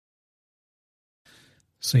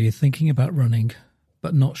So you're thinking about running,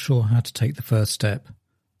 but not sure how to take the first step.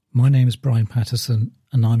 My name is Brian Patterson,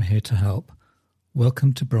 and I'm here to help.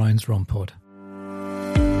 Welcome to Brian's Run Pod.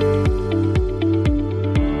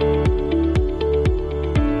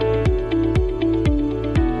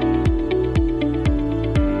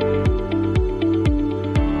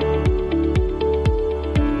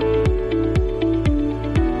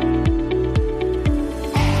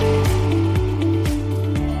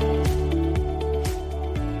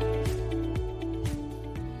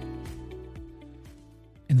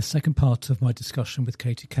 In the second part of my discussion with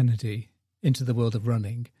Katy Kennedy, Into the World of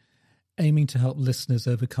Running, aiming to help listeners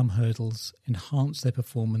overcome hurdles, enhance their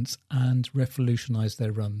performance and revolutionize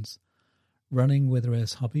their runs. Running, whether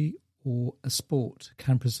as hobby or a sport,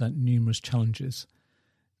 can present numerous challenges.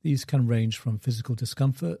 These can range from physical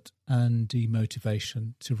discomfort and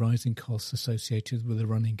demotivation to rising costs associated with the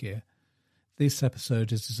running gear. This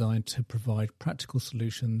episode is designed to provide practical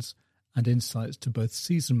solutions and insights to both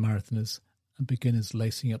seasoned marathoners and beginners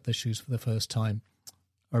lacing up their shoes for the first time.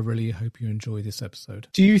 I really hope you enjoy this episode.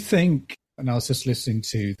 Do you think, and I was just listening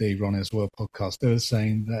to the Runners World podcast, they were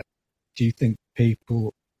saying that, do you think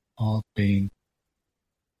people are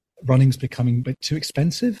running's becoming a bit too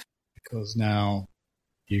expensive? Because now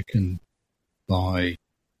you can buy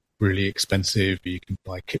really expensive, you can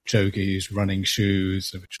buy Kipchoge's running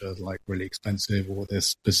shoes, which are like really expensive, or there's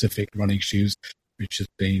specific running shoes which have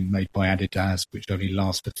been made by Adidas, which only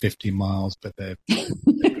last for 50 miles, but they're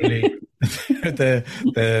really,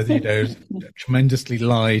 they're tremendously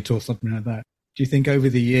light or something like that. Do you think over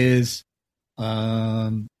the years,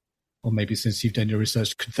 or maybe since you've done your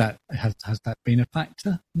research, has that been a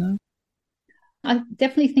factor? No? I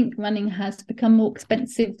definitely think running has become more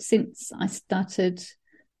expensive since I started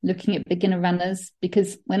looking at beginner runners,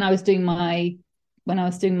 because when I was doing my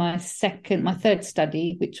third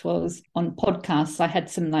study, which was on podcasts, I had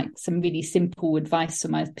some really simple advice for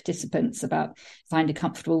my participants about find a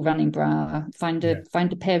comfortable running bra, find a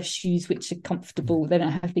pair of shoes which are comfortable. They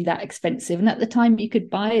don't have to be that expensive. And at the time, you could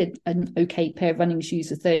buy an okay pair of running shoes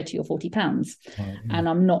for £30 or £40, and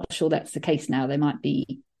I'm not sure that's the case now. They might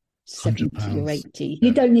be 70 or 80.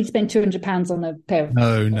 You don't need to spend £200 on a pair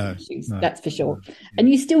of shoes, that's for sure. And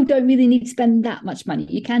you still don't really need to spend that much money.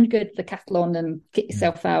 You can go to the Decathlon and get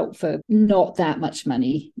yourself out for not that much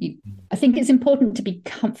money. I think it's important to be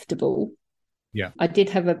comfortable. Yeah, I did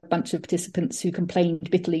have a bunch of participants who complained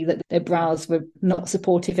bitterly that their bras were not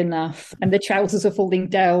supportive enough and the trousers were falling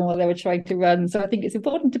down while they were trying to run. So I think it's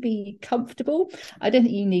important to be comfortable. I don't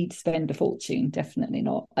think you need to spend a fortune, definitely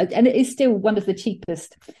not. And it is still one of the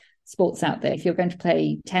cheapest sports out there. If you're going to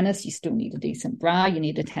play tennis, you still need a decent bra. You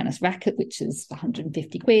need a tennis racket, which is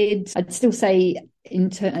 150 quid. I'd still say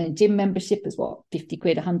a gym membership is 50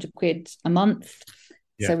 quid, 100 quid a month.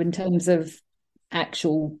 Yeah. So in terms of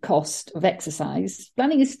actual cost of exercise,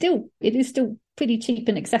 running is still pretty cheap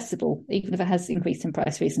and accessible, even if it has increased in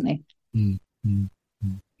price recently.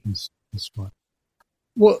 That's right.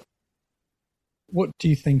 What do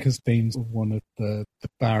you think has been one of the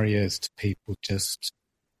barriers to people just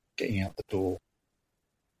getting out the door?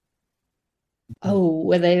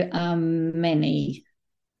 Well, there are many.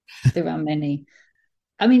 There are many.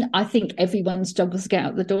 I mean, I think everyone struggles to get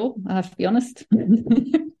out the door, I have to be honest.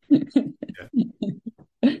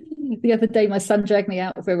 The other day, my son dragged me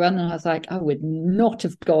out for a run, and I was like, I would not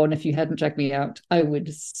have gone if you hadn't dragged me out. I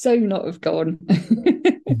would so not have gone.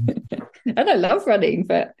 And I love running,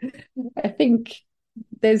 but I think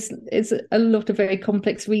there's a lot of very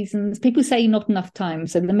complex reasons. People say not enough time.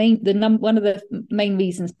 So one of the main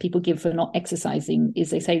reasons people give for not exercising is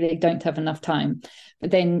they say they don't have enough time.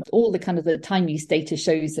 But then all the kind of the time use data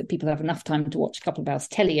shows that people have enough time to watch a couple of hours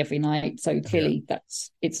telly every night. So clearly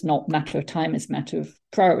it's not a matter of time, it's a matter of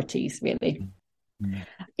priorities, really. Yeah.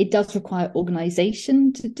 It does require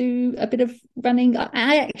organisation to do a bit of running.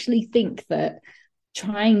 I actually think that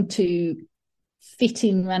trying to fit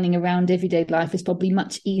in running around everyday life is probably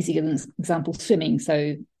much easier than, for example, swimming.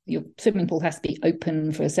 So your swimming pool has to be open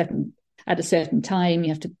at a certain time. You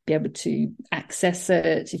have to be able to access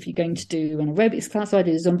it. If you're going to do an aerobics class, I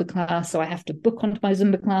do a Zumba class, so I have to book onto my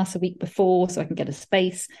Zumba class a week before so I can get a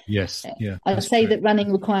space. Yes, yeah. I'd say that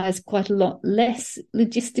running requires quite a lot less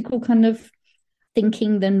logistical kind of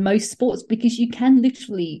thinking than most sports, because you can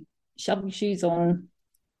literally shove your shoes on,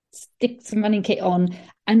 stick some running kit on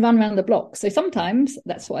and run around the block. So sometimes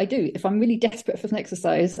that's what I do. If I'm really desperate for some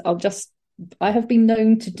exercise, I have been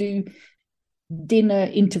known to do dinner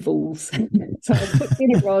intervals. So I'll put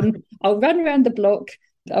dinner on, I'll run around the block,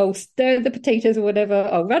 I'll stir the potatoes or whatever,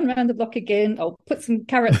 I'll run around the block again, I'll put some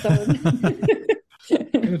carrots on.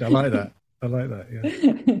 Good, I like that, yeah.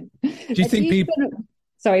 Do you think people...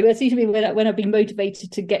 Sorry, that's usually when I've been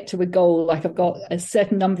motivated to get to a goal. Like I've got a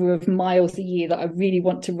certain number of miles a year that I really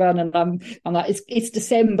want to run, and I'm like, it's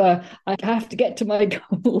December. I have to get to my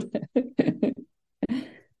goal. Do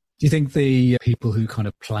you think the people who kind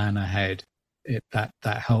of plan ahead, that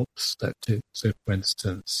helps? So, for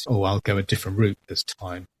instance, I'll go a different route this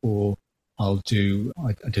time, or I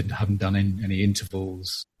haven't done any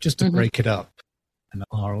intervals, just to break it up, and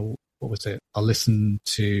I'll listen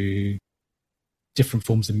to different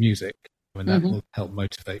forms of music, and that will help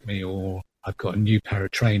motivate me. Or I've got a new pair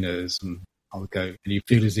of trainers, and I'll go, and you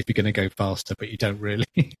feel as if you're going to go faster, but you don't really.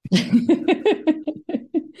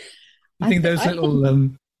 I think those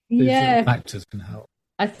little factors can help.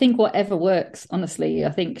 I think whatever works, honestly.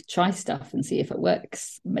 I think try stuff and see if it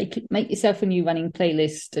works. Make yourself a new running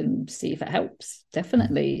playlist and see if it helps.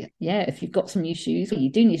 Definitely. Yeah, if you've got some new shoes,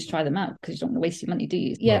 you do need to try them out because you don't want to waste your money, do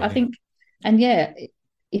you? Yeah, right. I think, and yeah,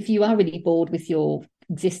 if you are really bored with your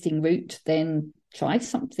existing route, then try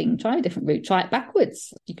something, try a different route, try it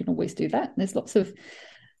backwards. You can always do that. There's lots and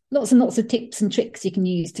lots of tips and tricks you can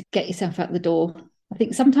use to get yourself out the door. I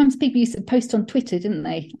think sometimes people used to post on Twitter, didn't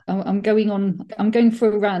they? I'm going for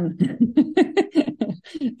a run.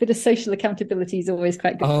 Bit of social accountability is always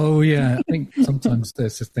quite good. Oh yeah, I think sometimes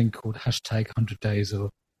there's a thing called hashtag 100 days of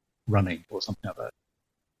running or something like that,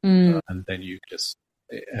 and then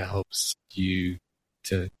it helps you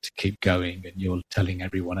to keep going, and you're telling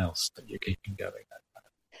everyone else that you're keeping going.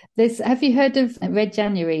 Have you heard of Red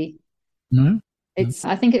January? No.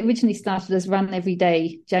 I think it originally started as Run Every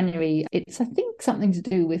Day January. It's, I think, something to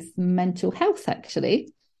do with mental health,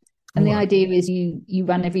 actually. And the idea is you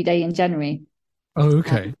run every day in January. Oh,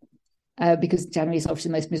 okay. Because January is obviously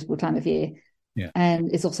the most miserable time of year. Yeah.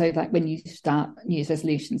 And it's also like when you start New Year's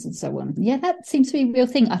resolutions and so on. Yeah, that seems to be a real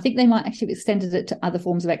thing. I think they might actually have extended it to other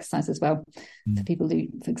forms of exercise as well, for people who,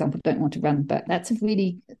 for example, don't want to run. But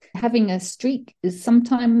having a streak is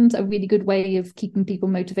sometimes a really good way of keeping people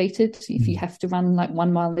motivated. If you have to run like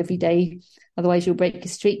 1 mile every day, otherwise you'll break your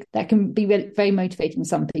streak. That can be very motivating for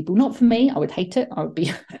some people. Not for me. I would hate it. I would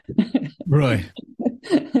be... Right.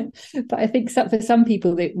 But I think for some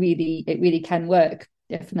people it really can work,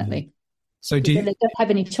 definitely. So they don't have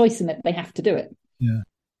any choice in it; they have to do it. Yeah.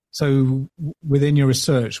 So within your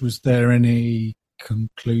research, was there any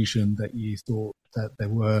conclusion that you thought that there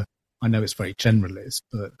were? I know it's very generalist,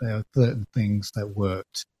 but there are certain things that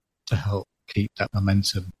worked to help keep that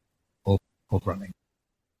momentum of running.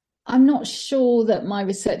 I'm not sure that my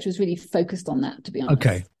research was really focused on that, to be honest.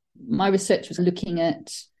 Okay. My research was looking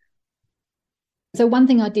at. So one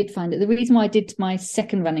thing I did find, the reason why I did my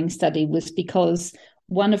second running study was because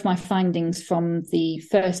one of my findings from the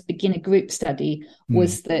first beginner group study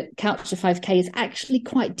was that Couch to 5K is actually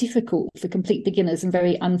quite difficult for complete beginners and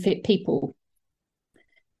very unfit people.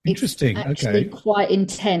 Interesting. It's actually quite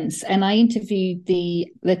intense. And I interviewed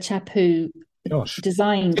the chap who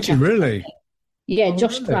designed. Did you really? Yeah,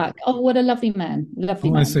 Josh Clark. Oh, what a lovely man.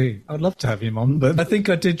 Lovely man. I see. I'd love to have him on, but I think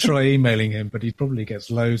I did try emailing him, but he probably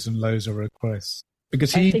gets loads and loads of requests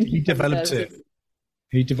because he developed it.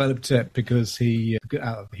 He developed it because he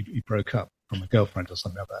broke up from a girlfriend or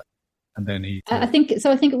something like that. And then I think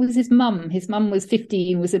it was his mum. His mum was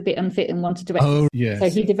 50 and was a bit unfit and wanted to exercise. Oh, yes. So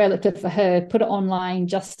he developed it for her, put it online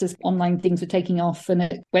just as online things were taking off, and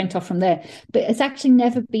it went off from there. But it's actually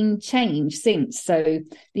never been changed since. So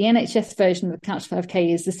the NHS version of the Couch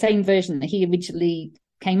 5K is the same version that he originally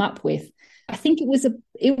came up with. I think so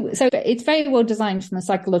it's very well designed from a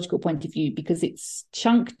psychological point of view because it's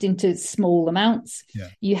chunked into small amounts. Yeah.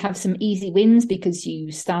 You have some easy wins because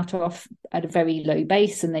you start off at a very low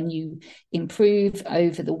base and then you improve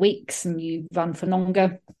over the weeks and you run for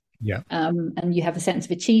longer. Yeah. And you have a sense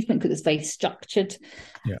of achievement because it's very structured.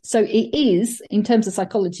 Yeah. So it is, in terms of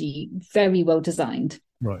psychology, very well designed.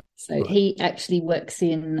 Right. So he actually works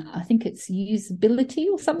in, I think it's usability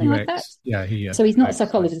or something UX, like that. Yeah, so he's not a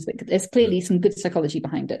psychologist, but there's clearly some good psychology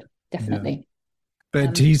behind it, definitely. Yeah.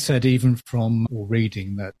 But he said even from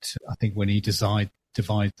reading that, I think when he devised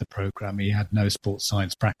the program, he had no sports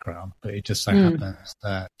science background, but it just so happens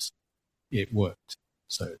that it worked.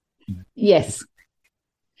 So yes.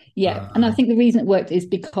 Yeah, and I think the reason it worked is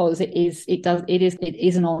because it is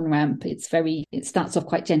an on-ramp. It starts off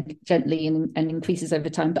quite gently and increases over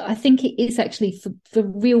time. But I think it is actually for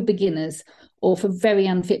real beginners or for very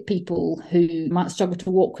unfit people who might struggle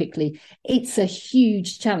to walk quickly. It's a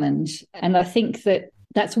huge challenge. And I think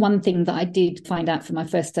that's one thing that I did find out from my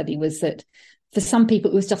first study was that for some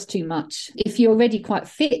people, it was just too much. If you're already quite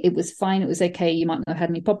fit, it was fine. It was okay. You might not have had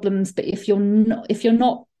any problems. But if you're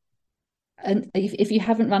not, and if you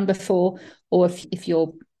haven't run before, or if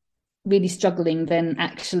you're really struggling, then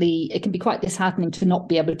actually it can be quite disheartening to not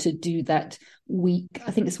be able to do that week.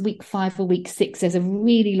 I think it's week 5 or week 6. There's a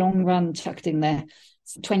really long run chucked in there,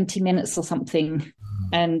 it's 20 minutes or something.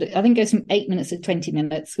 And I think it goes from 8 minutes to 20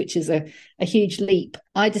 minutes, which is a huge leap.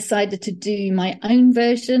 I decided to do my own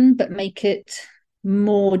version, but make it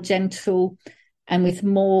more gentle and with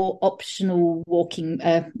more optional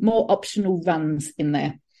runs in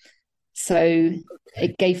there. So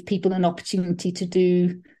it gave people an opportunity to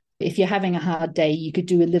do, if you're having a hard day, you could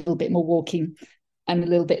do a little bit more walking and a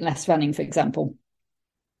little bit less running, for example.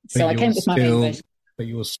 So I came with my own version. But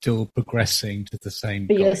you're still progressing to the same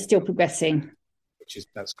goal. You're goal. Still progressing.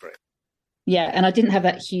 That's great. Yeah, and I didn't have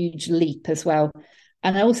that huge leap as well.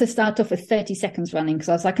 And I also started off with 30 seconds running because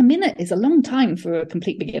I was like, a minute is a long time for a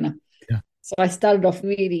complete beginner. Yeah. So I started off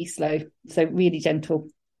really slow, so really gentle.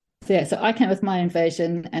 So I came with my own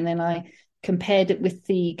version, and then I compared it with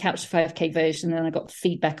the Couch 5K version, and I got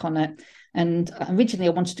feedback on it. And originally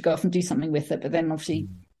I wanted to go off and do something with it, but then obviously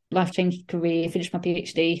life changed career, finished my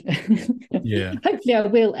PhD. Yeah. Hopefully I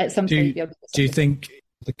will at some point. Do you think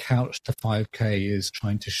the Couch to 5K is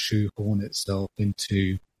trying to shoehorn itself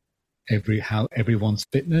into everyone's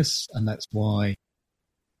fitness, and that's why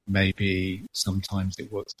maybe sometimes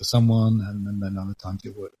it works for someone and then other times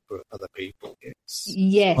it works for other people?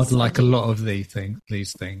 It's like a lot of these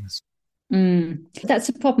things. That's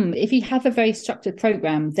a problem. If you have a very structured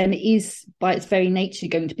program, then it is by its very nature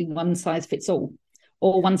going to be one size fits all,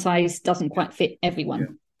 or one size doesn't quite fit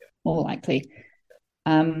everyone, more likely.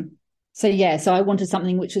 So I wanted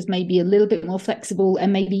something which was maybe a little bit more flexible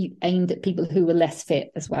and maybe aimed at people who were less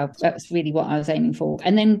fit as well. That's really what I was aiming for.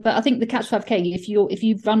 And then, but I think the Catch 5K, if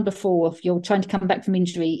you've run before, if you're trying to come back from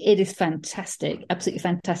injury, it is fantastic, absolutely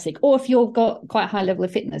fantastic. Or if you've got quite a high level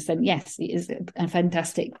of fitness, then yes, it is a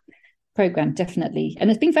fantastic program, definitely.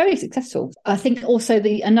 And it's been very successful. I think also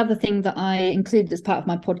another thing that I included as part of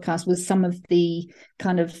my podcast was some of the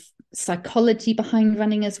kind of psychology behind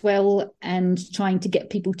running as well, and trying to get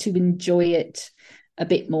people to enjoy it a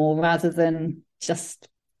bit more rather than just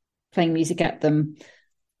playing music at them.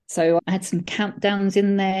 So I had some countdowns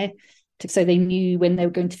in there so they knew when they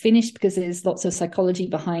were going to finish, because there's lots of psychology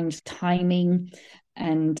behind timing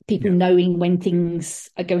and people knowing when things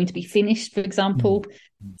are going to be finished, for example.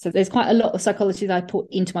 So there's quite a lot of psychology that I put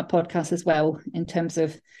into my podcast as well, in terms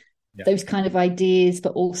of those kind of ideas,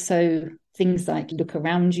 but also things like look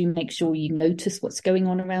around you, make sure you notice what's going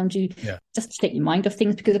on around you, just to take your mind off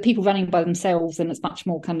things, because the people running by themselves, and it's much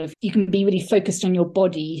more kind of, you can be really focused on your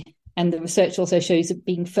body. And the research also shows that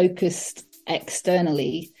being focused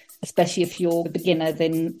externally, especially if you're a beginner,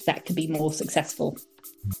 then that can be more successful.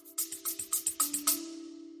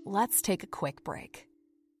 Let's take a quick break.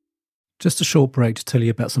 Just a short break to tell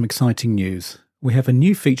you about some exciting news. We have a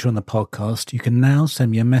new feature on the podcast. You can now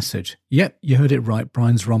send me a message. Yep, you heard it right.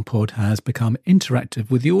 Brian's Run Pod has become interactive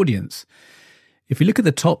with the audience. If you look at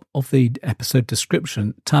the top of the episode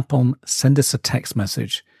description, tap on Send Us a Text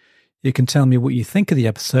Message. You can tell me what you think of the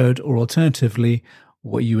episode, or alternatively,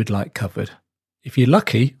 what you would like covered. If you're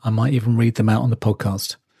lucky, I might even read them out on the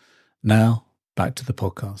podcast. Now, back to the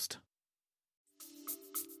podcast.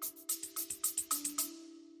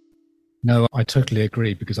 No, I totally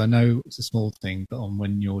agree, because I know it's a small thing, but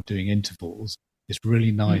when you're doing intervals, it's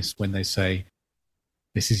really nice when they say,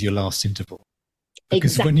 this is your last interval.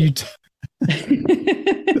 Because when you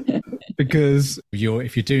because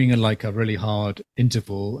if you're doing a really hard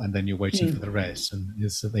interval and then you're waiting for the rest, and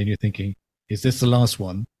then you're thinking, is this the last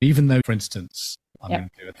one? Even though, for instance, I'm going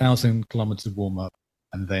to do 1,000 kilometers warm up,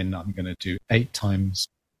 and then I'm going to do 8 times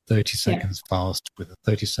 30 seconds fast with a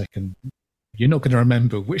 30-second. You're not going to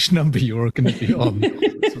remember which number you're going to be on,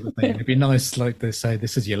 sort of thing. It'd be nice, like they say,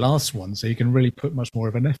 this is your last one, so you can really put much more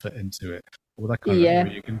of an effort into it. All that kind of where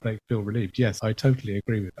you can feel relieved. Yes, I totally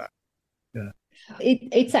agree with that. Yeah.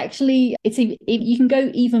 It's actually, you can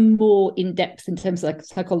go even more in depth in terms of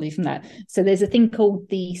psychology from that. So there's a thing called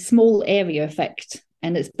the small area effect,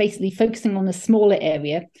 and it's basically focusing on a smaller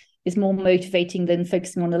area is more motivating than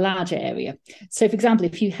focusing on a larger area. So, for example,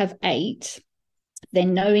 if you have 8,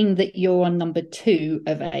 then knowing that you're on number 2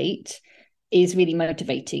 of 8 is really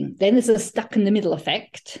motivating. Then there's a stuck in the middle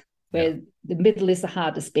effect, where the middle is the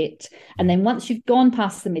hardest bit. And then once you've gone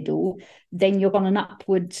past the middle, then you're on an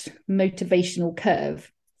upward motivational curve.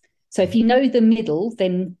 So if you know the middle,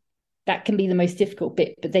 then that can be the most difficult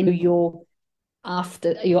bit. But then you're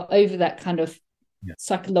over that kind of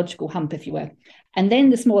psychological hump, if you were. And then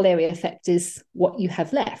the small area effect is what you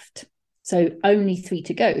have left. So only 3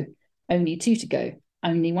 to go, only 2 to go,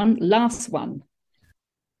 only 1, last one.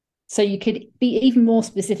 So you could be even more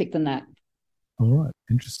specific than that. All right,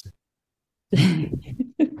 interesting.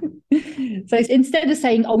 So instead of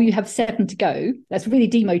saying, "Oh, you have 7 to go," that's really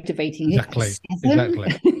demotivating. Exactly.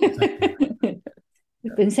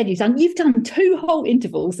 But instead, you've done 2 whole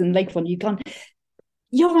intervals, and later on, you've gone,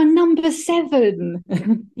 "You're on number 7.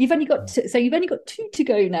 You've only got 2, so you've only got 2 to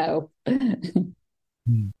go now."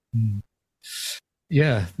 Mm-hmm.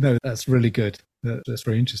 Yeah, no, that's really good. That's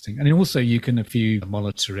very interesting. And also, you can, if you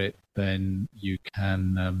monitor it, then you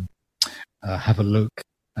can have a look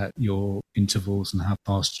at your intervals and how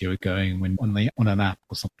fast you're going when on an app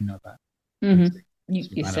or something like that. Mm-hmm.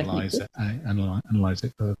 You analyze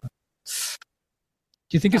it further.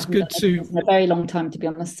 Do you think it's good to? It's a very long time, to be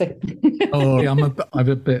honest. So. I'm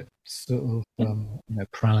a bit sort of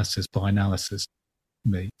paralysis by analysis,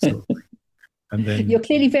 me. Sort of. And then you're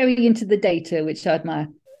clearly very into the data, which I admire.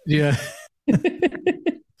 Yeah.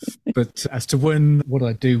 But as to what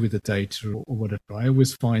I do with the data or whatever, I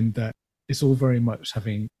always find that it's all very much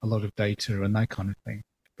having a lot of data and that kind of thing.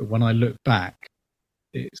 But when I look back,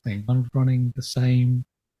 it's saying I'm running the same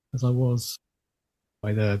as I was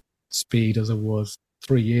by the speed as I was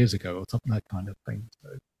 3 years ago or something, that kind of thing.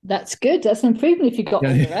 So, that's good. That's an improvement if you got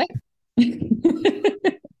older, right?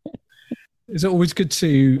 Is it always good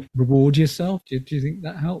to reward yourself? Do you think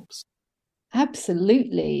that helps?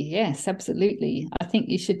 Absolutely. Yes, absolutely. I think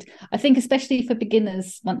you should. I think especially for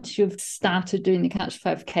beginners, once you've started doing the Couch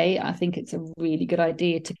 5K, I think it's a really good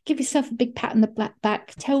idea to give yourself a big pat on the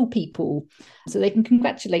back, tell people so they can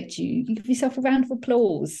congratulate you. You give yourself a round of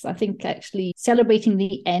applause. I think actually celebrating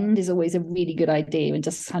the end is always a really good idea, and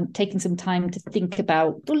just taking some time to think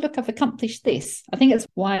about, oh, look, I've accomplished this. I think that's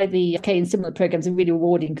why the K and similar programs are really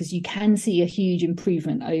rewarding, because you can see a huge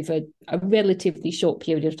improvement over a relatively short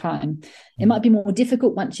period of time. It might be more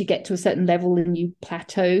difficult once you get to a certain level and you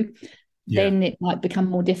plateau. Then it might become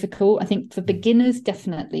more difficult. I think for beginners,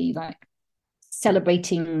 definitely, like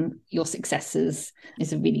celebrating your successes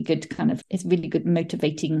is a really good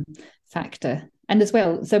motivating factor. And as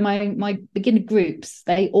well, so my beginner groups,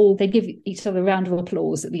 they give each other a round of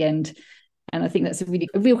applause at the end, and I think that's a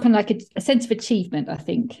real kind of like a sense of achievement, I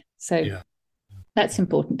think. So that's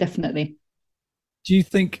important, definitely. Do you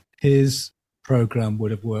think his program would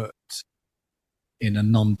have worked in a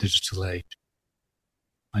non-digital age?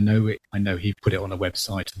 I know he put it on a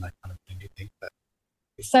website and that kind of thing. You think that?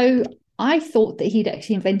 So I thought that he'd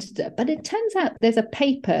actually invented it, but it turns out there's a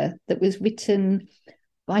paper that was written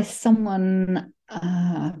by someone.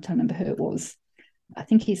 I'm trying to remember who it was. I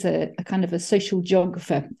think he's a kind of a social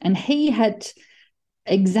geographer, and he had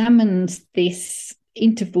examined this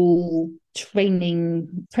interval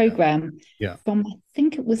training program from, I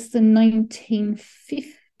think it was the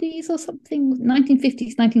 1950s or something,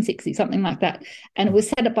 1950s, 1960s, something like that. And it was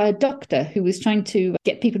set up by a doctor who was trying to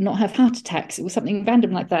get people to not have heart attacks. It was something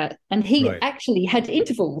random like that. And he actually had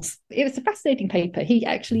intervals. It was a fascinating paper. He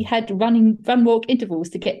actually had run walk intervals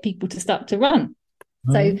to get people to start to run.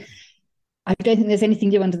 So I don't think there's anything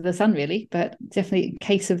new under the sun, really, but definitely a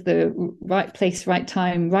case of the right place, right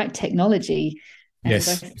time, right technology. And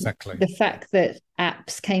yes, exactly. The fact that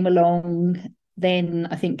apps came along, then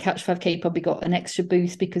I think Couch 5K probably got an extra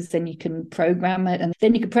boost, because then you can program it, and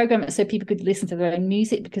then you could program it so people could listen to their own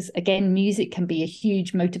music, because again, music can be a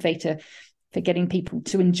huge motivator for getting people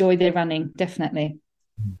to enjoy their running, definitely.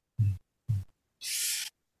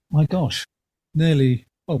 My gosh, we've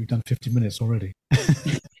done 50 minutes already.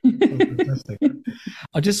 Fantastic.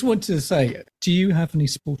 I just want to say, do you have any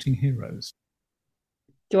sporting heroes?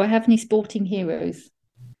 Do I have any sporting heroes?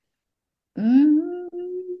 I'm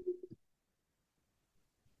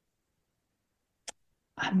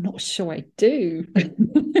not sure I do.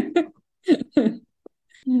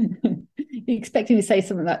 You're expecting me to say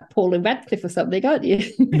something like Paula Radcliffe or something, aren't you?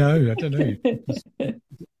 No, I don't know. It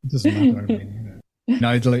doesn't matter.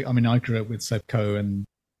 I grew up with Seb Coe and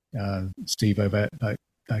Steve Ovett, that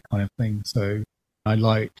kind of thing. So I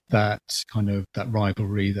liked that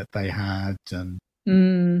rivalry that they had, and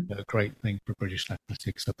a great thing for British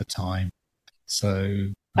athletics at the time. So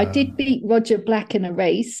I did beat Roger Black in a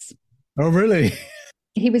race. Oh, really?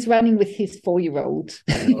 He was running with his 4-year-old.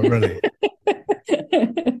 Oh, really?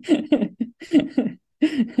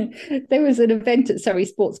 There was an event at Surrey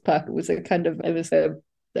Sports Park. It was a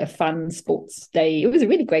a fun sports day. It was a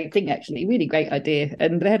really great thing, actually, really great idea.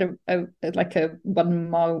 And they had a 1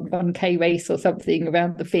 mile 1K race or something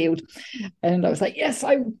around the field. And I was like, yes,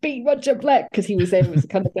 I beat Roger Black, because he was there as a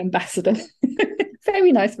kind of ambassador.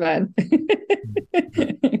 Very nice man.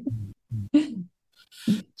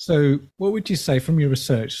 So what would you say from your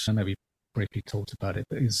research? I know we briefly talked about it,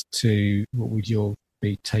 but what would your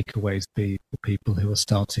big takeaways be for people who are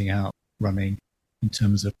starting out running, in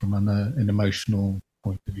terms of from an emotional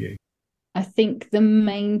point of view? I think the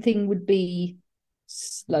main thing would be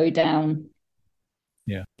slow down.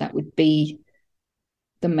 Yeah. That would be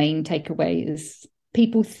the main takeaway. Is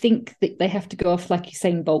people think that they have to go off like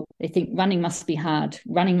Usain Bolt. They think running must be hard,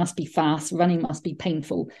 running must be fast, running must be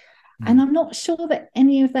painful. And I'm not sure that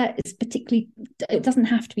any of that is particularly, it doesn't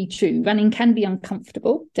have to be true. Running can be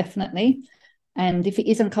uncomfortable, definitely. And if it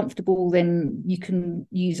is uncomfortable, then you can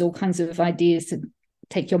use all kinds of ideas to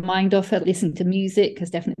take your mind off it. Listening to music has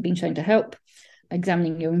definitely been shown to help.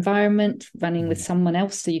 Examining your environment, running with someone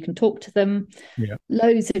else so you can talk to them. Yeah.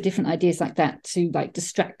 Loads of different ideas like that to like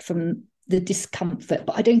distract from the discomfort.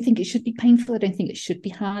 But I don't think it should be painful. I don't think it should be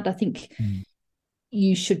hard. I think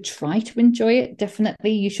you should try to enjoy it.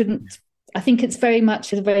 Definitely. You shouldn't. I think it's very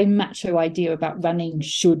much a very macho idea about running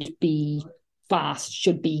should be fast,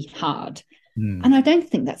 should be hard. And I don't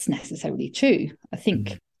think that's necessarily true. I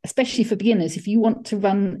think, especially for beginners, if you want to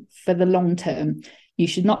run for the long term, you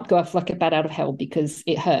should not go off like a bat out of hell because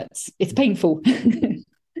it hurts. It's painful.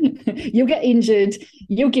 You'll get injured,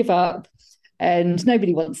 you'll give up, and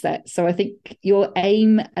nobody wants that. So I think your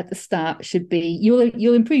aim at the start should be,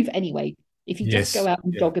 you'll improve anyway. If you just go out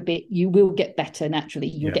and jog a bit, you will get better naturally.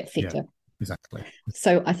 You'll get fitter. Yeah, exactly.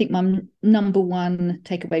 So I think my number one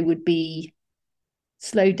takeaway would be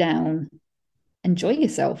slow down, enjoy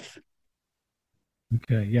yourself.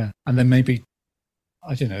 Okay, yeah. And then maybe,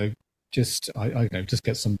 I don't know, just just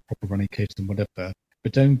get some proper running kit and whatever.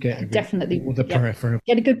 But don't get definitely all the peripheral.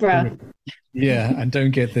 Get a good bra. Yeah, and don't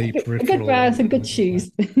get the peripheral. A good bra and good shoes.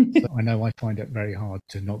 So I know I find it very hard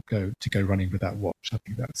to not go running with that watch. I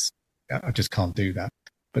think I just can't do that.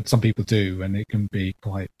 But some people do, and it can be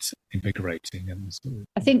quite invigorating. And sort of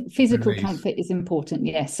I think physical comfort is important.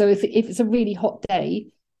 Yes. So if it's a really hot day,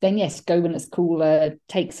 then yes, go when it's cooler.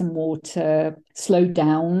 Take some water. Slow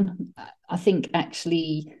down. I think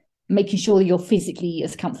actually making sure you're physically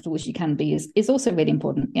as comfortable as you can be is also really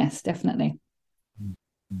important. Yes, definitely.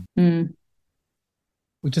 We're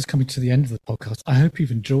just coming to the end of the podcast. I hope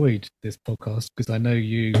you've enjoyed this podcast because I know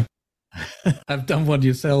you have done one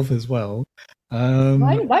yourself as well.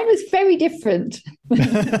 Mine was very different.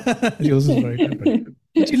 Yours is very different.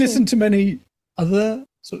 Did you listen to many other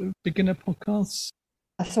sort of beginner podcasts?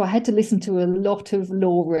 So I had to listen to a lot of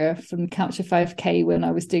Laura from Culture 5K when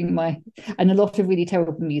I was doing and a lot of really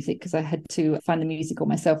terrible music because I had to find the music all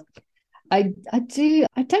myself. I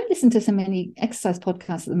don't listen to so many exercise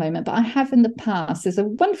podcasts at the moment, but I have in the past. There's a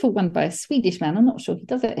wonderful one by a Swedish man. I'm not sure he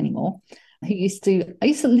does it anymore. I used to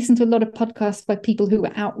listen to a lot of podcasts by people who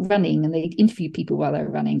were out running and they interview people while they're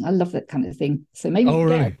running. I love that kind of thing. So maybe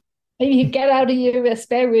maybe you get out of your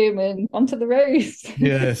spare room and onto the road.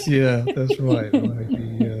 Yes, yeah, that's right.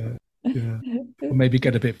 Or maybe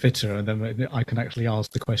get a bit fitter, and then I can actually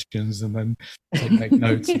ask the questions and then make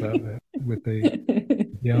notes about it with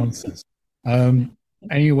the answers.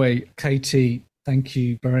 Anyway, Katy, thank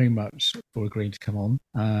you very much for agreeing to come on,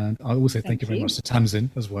 and I also thank you very much to Tamsin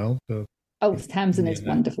as well. Tamsin is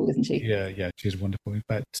wonderful, isn't she? Yeah, she's wonderful. In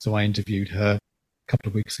fact, so I interviewed her a couple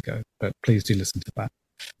of weeks ago, but please do listen to that.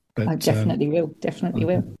 But, I definitely will.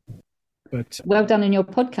 But well done in your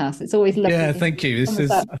podcast. It's always lovely. Yeah, thank you. This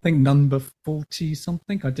is, I think, number 40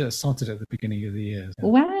 something. I started at the beginning of the year. So.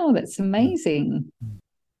 Wow, that's amazing.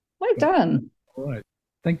 Well done. All right.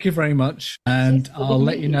 Thank you very much. And I'll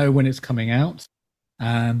let you know when it's coming out.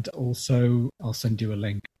 And also, I'll send you a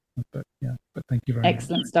link. But thank you very much.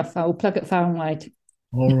 Excellent stuff. I will plug it far and wide.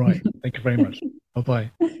 All right. Thank you very much.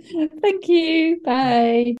 Bye-bye. Thank you.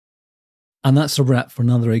 Bye. And that's a wrap for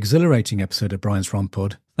another exhilarating episode of Brian's Run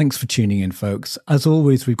Pod. Thanks for tuning in, folks. As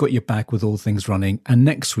always, we've got your back with all things running. And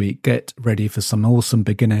next week, get ready for some awesome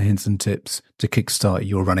beginner hints and tips to kickstart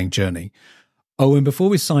your running journey. Oh, and before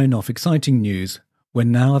we sign off, exciting news. We're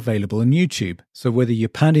now available on YouTube. So whether you're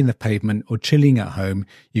pounding the pavement or chilling at home,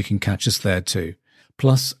 you can catch us there too.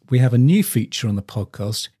 Plus, we have a new feature on the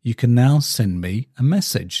podcast. You can now send me a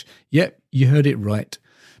message. Yep, you heard it right.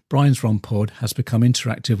 Brian's Run Pod has become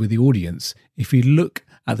interactive with the audience. If you look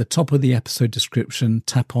at the top of the episode description,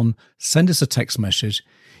 tap on Send us a text message.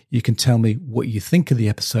 You can tell me what you think of the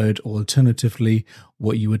episode or alternatively,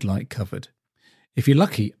 what you would like covered. If you're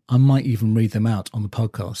lucky, I might even read them out on the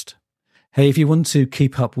podcast. Hey, if you want to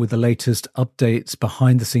keep up with the latest updates,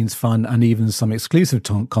 behind-the-scenes fun, and even some exclusive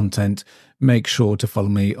content, make sure to follow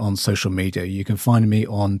me on social media. You can find me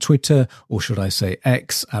on Twitter, or should I say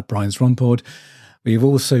X, at Brian's Run Pod. We've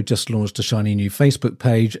also just launched a shiny new Facebook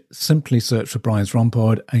page. Simply search for Brian's Run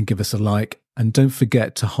Pod and give us a like. And don't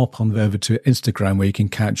forget to hop on over to Instagram where you can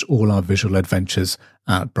catch all our visual adventures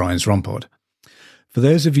at Brian's Run Pod. For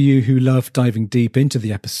those of you who love diving deep into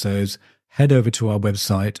the episodes, head over to our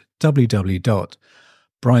website,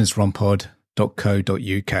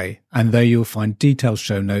 briansrompod.co.uk, and there you'll find detailed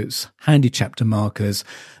show notes, handy chapter markers,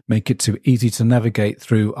 make it too easy to navigate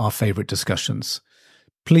through our favourite discussions.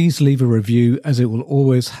 Please leave a review, as it will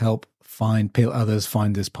always help others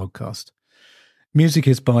find this podcast. Music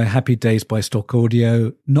is by Happy Days by Stock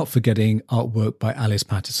Audio, not forgetting artwork by Alice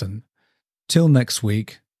Patterson. Till next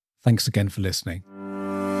week, thanks again for listening.